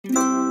Put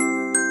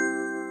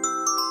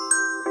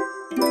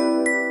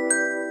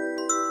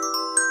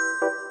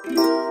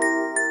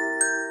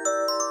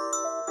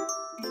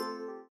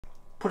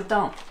it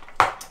down.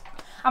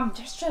 I'm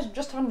just having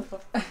a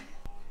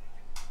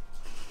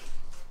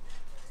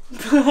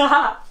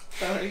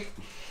Sorry.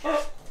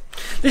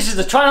 This is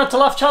the Try Not to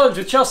Laugh Challenge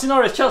with Chelsea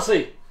Norris.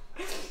 Chelsea.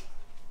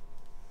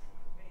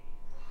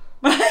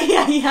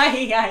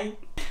 Hello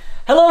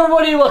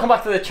everybody, welcome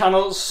back to the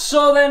channel.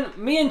 So then,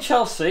 me and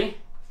Chelsea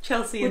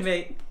and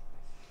me.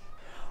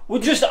 we're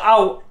just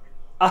out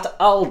at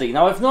Aldi.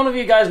 Now if none of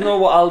you guys know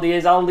what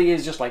Aldi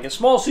is just like a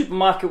small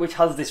supermarket which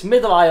has this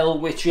middle aisle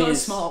which Not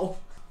is... small.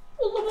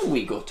 Well, the one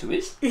we go to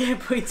is. Yeah,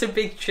 but it's a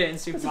big chain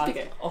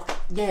supermarket. Okay,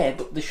 yeah,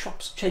 but the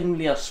shops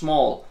generally are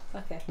small.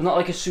 Okay. Not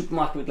like a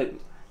supermarket with like...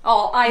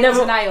 Oh, aisles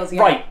and aisles,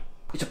 yeah. Right.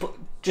 It's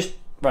just...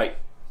 Right.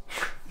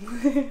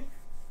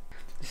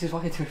 This is why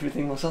I do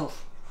everything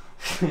myself.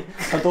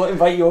 I don't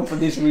invite you on for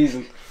this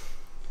reason.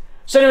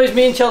 So anyways,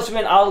 me and Chelsea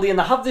went Aldi and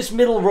they have this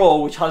middle row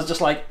which has just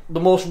like the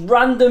most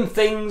random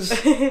things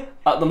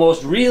at the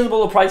most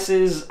reasonable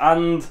prices,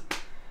 and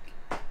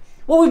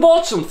well, we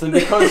bought something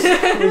because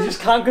we just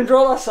can't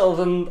control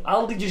ourselves, and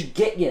Aldi just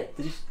get you.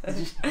 They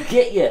just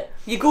get you.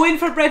 You go in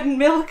for bread and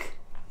milk,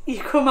 you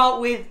come out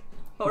with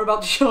what we're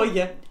about to show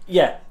you.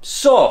 Yeah,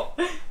 so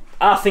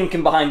our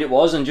thinking behind it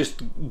was, and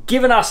just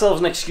giving ourselves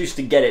an excuse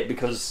to get it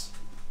because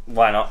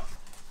why not?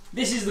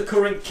 This is the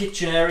current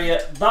kitchen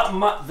area. That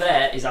mat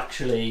there is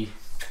actually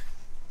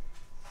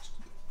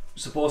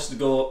supposed to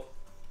go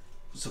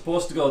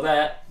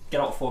there. Get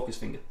out of focus,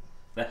 finger.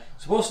 There.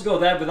 Supposed to go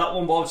there, but that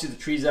one, but obviously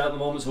the tree's there at the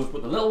moment, so we've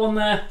put the little one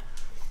there.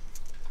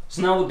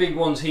 So now the big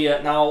one's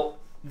here. Now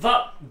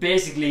that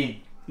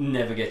basically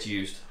never gets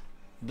used.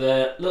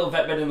 The little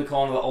vet bed in the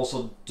corner that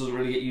also doesn't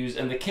really get used,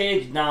 and the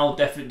cage now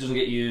definitely doesn't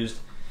get used.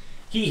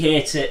 He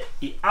hates it.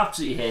 He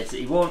absolutely hates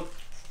it. He won't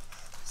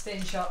Stay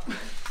in shop.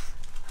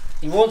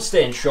 He won't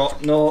stay in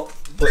shop, no,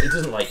 but he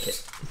doesn't like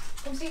it.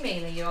 Come see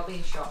me, Lee, I'll be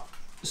in shop.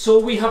 So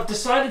we have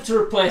decided to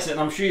replace it, and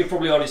I'm sure you've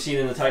probably already seen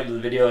in the title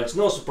of the video, it's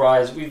no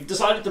surprise, we've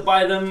decided to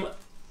buy them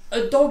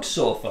a dog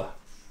sofa.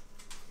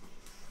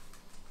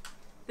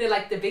 They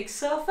like the big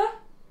sofa,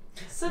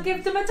 so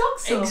give them a dog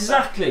sofa.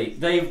 Exactly.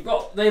 They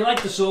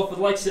like the sofa,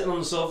 they like sitting on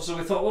the sofa, so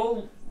we thought,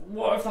 well,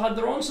 what if they had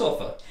their own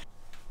sofa?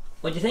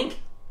 What do you think?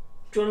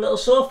 Do you want a little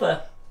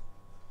sofa?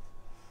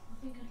 I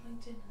think I'd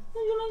like dinner.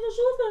 Oh, you like the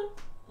sofa?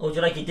 Oh, would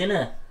you like your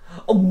dinner?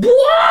 Oh,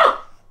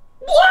 what?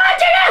 What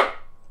dinner?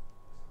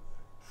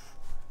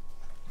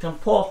 Come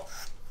paw.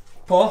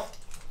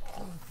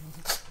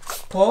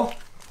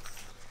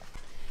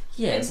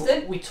 Yeah,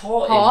 Instant. but we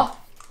taught him.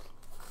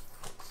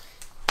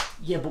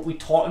 Yeah, but we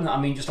taught him that. I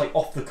mean, just like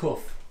off the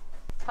cuff.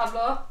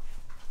 Pablo.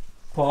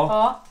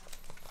 Paw.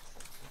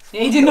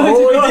 Yeah, he didn't know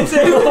what to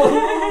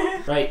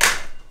do. Right.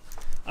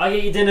 I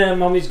get your dinner,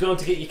 Mummy's going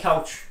to get your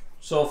couch,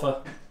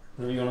 sofa,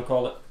 whatever you want to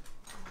call it.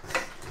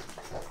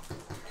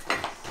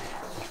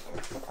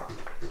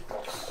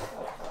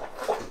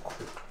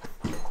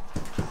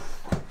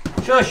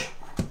 Shush!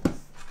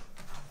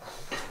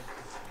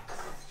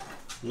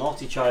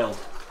 Naughty child.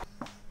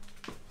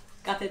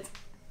 Got it.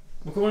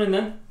 We're coming in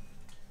then.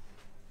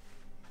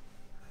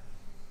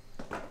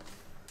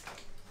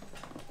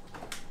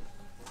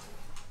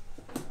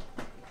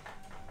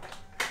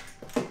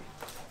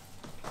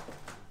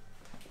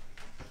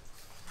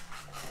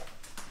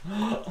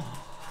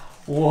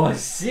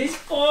 What's this,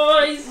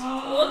 boys?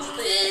 What's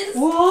this?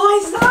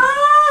 What is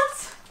that?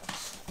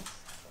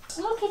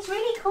 Look, it's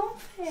really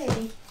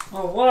comfy.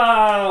 Oh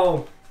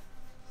wow!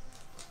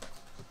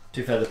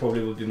 To be fair, they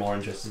probably would be more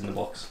interested in the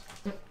box.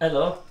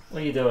 Hello,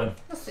 what are you doing?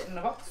 I'll sit in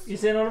the box. You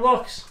sitting on a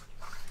box?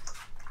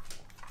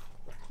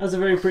 That's a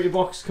very pretty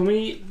box. Can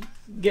we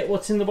get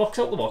what's in the box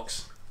out the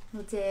box?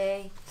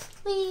 Okay.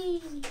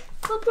 Whee!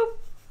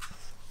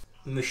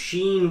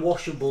 Machine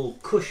washable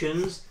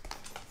cushions.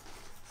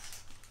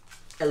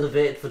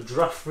 Elevated for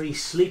draft-free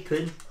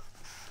sleeping.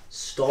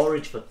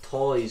 Storage for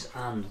toys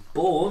and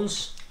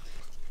bones.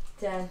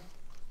 Dun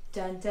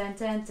dun dun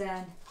dun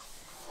dun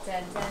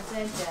dun dun dun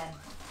dun.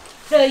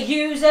 The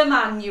user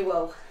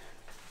manual.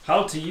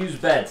 How to use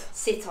bed.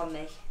 Sit on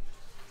me.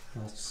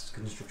 That's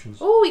good instructions.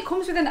 Oh, it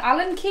comes with an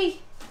Allen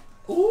key.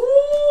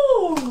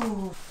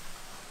 Ooh!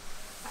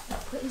 I'm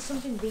putting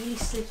something really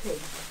slippy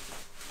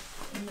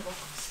in the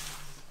box.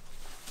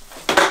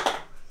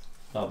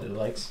 That'll be the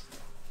likes.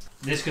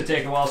 This could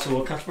take a while, so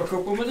we'll catch back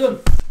up when we're done.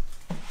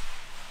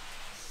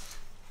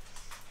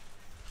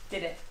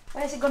 Did it?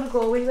 Where's it gonna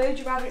go? Where would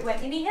you rather it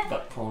went? In here?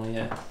 That corner,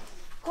 yeah.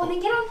 Go on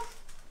then, get on.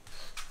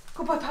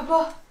 Good boy,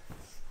 Pablo.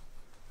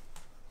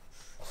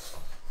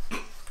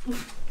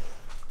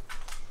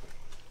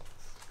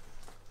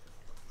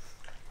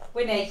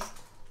 Winnie.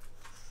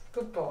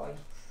 Good boy.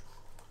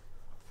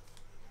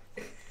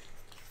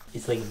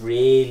 It's like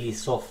really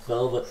soft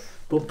velvet.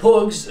 But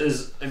pugs,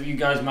 as if you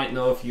guys might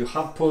know, if you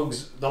have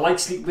pugs, they like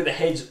sleep with their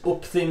heads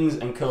up things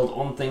and curled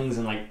on things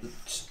and like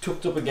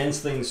tucked up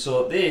against things.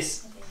 So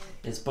this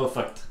is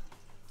perfect.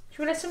 Should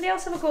we let somebody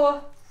else have a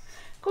go?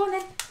 Go on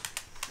then.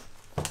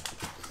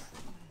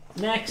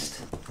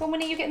 Next. Go on,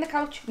 Winnie, you get in the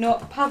couch. No,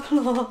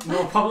 Pablo.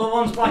 No, Pablo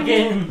wants back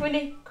in.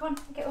 Winnie, come on,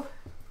 get up.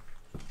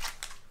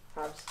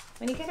 Pabs.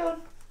 Winnie, get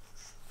on.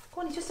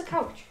 Go on, it's just a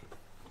couch.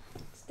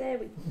 Stay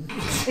with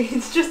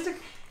It's just a...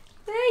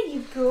 There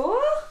you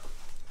go.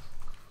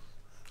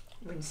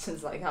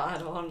 Winston's like, I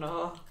don't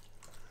know.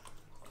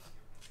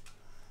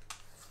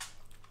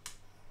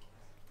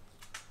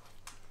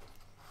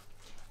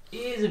 It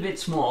is a bit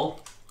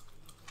small.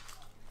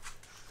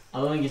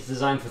 I don't think it's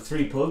designed for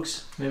 3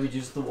 pugs. Maybe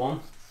just the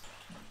one.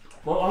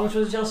 Well, how much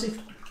was it, Chelsea?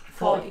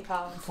 £40.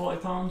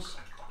 £40.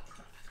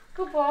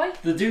 Good boy.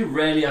 They do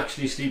rarely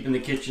actually sleep in the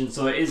kitchen,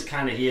 so it is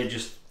kind of here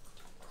just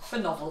For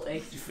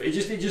novelty. It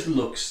just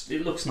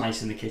looks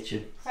nice in the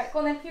kitchen. Right, go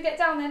on then. You get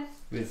down then.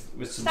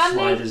 With some Stanley.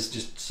 sliders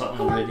just sat on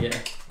the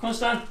radiator. Come on,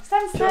 Stan.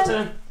 Stan, It's your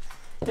turn.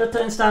 Your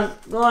turn, Stan.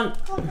 Go on.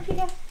 Come on, off you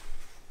go.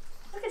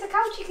 Look, it's a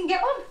couch you can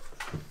get on.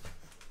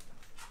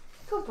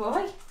 Good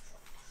boy.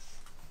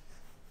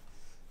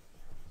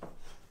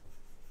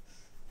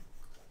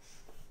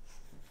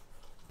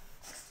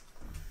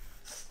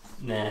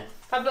 Nah.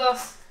 Pablo.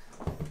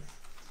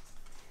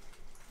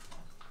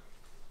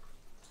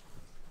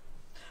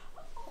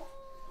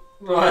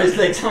 Right, his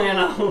legs hanging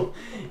out.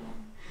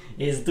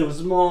 He's too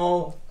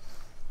small.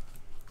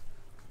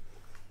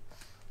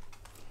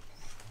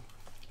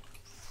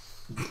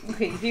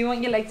 Okay, if you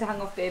want your leg to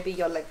hang off, baby,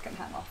 your leg can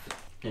hang off.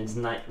 It's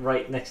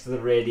right next to the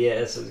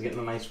radiator, so it's getting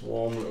a nice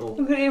warm little...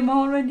 Look at him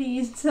already,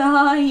 he's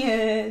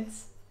tired.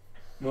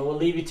 Well, we'll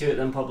leave you to it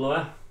then, Pablo,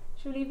 eh?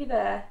 Should we leave you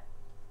there?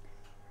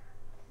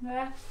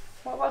 Yeah.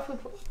 What if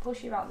we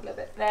push you around a little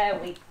bit? There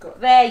we go.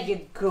 There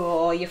you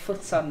go. Your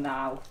foot's on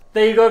now.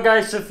 There you go,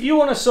 guys. So if you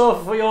want a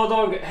sofa for your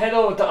dog, head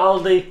over to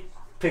Aldi,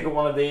 pick up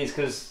one of these,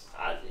 because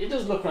it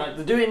does look nice.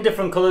 They do it in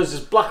different colours.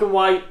 There's black and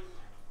white,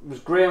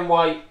 there's grey and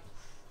white.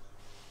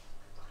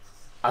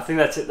 I think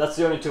that's it. That's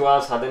the only 2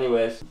 ours had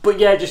anyways. But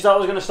yeah, just that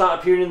was going to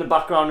start appearing in the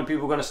background and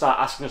people were going to start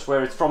asking us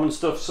where it's from and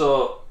stuff,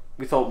 so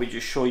we thought we'd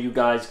just show you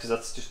guys because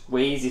that's just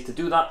way easy to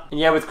do that. And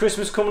yeah, with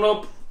Christmas coming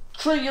up,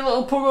 treat your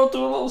little puggo to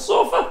a little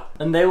sofa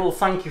and they will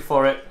thank you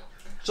for it.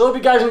 So hope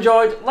you guys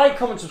enjoyed. Like,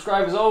 comment,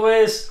 subscribe as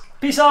always.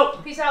 Peace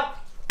out. Peace out.